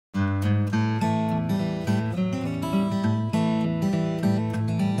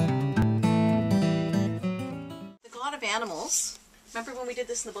animals. Remember when we did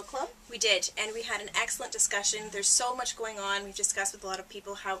this in the book club? We did, and we had an excellent discussion. There's so much going on. We've discussed with a lot of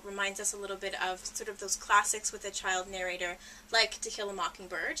people how it reminds us a little bit of sort of those classics with a child narrator, like To Kill a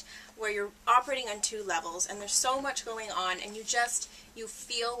Mockingbird, where you're operating on two levels, and there's so much going on, and you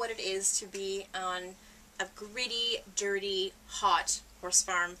feel what it is to be on a gritty, dirty, hot horse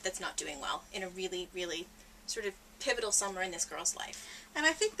farm that's not doing well in a really, really sort of pivotal summer in this girl's life. And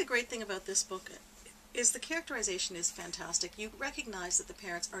I think the great thing about this book is the characterization is fantastic. You recognize that the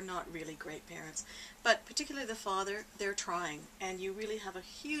parents are not really great parents, but particularly the father, they're trying, and you really have a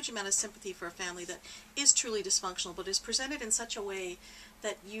huge amount of sympathy for a family that is truly dysfunctional, but is presented in such a way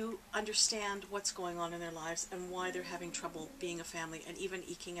that you understand what's going on in their lives and why they're having trouble being a family and even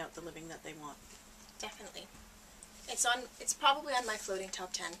eking out the living that they want. Definitely. It's probably on my floating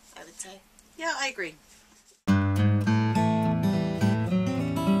top 10, I would say. Yeah, I agree.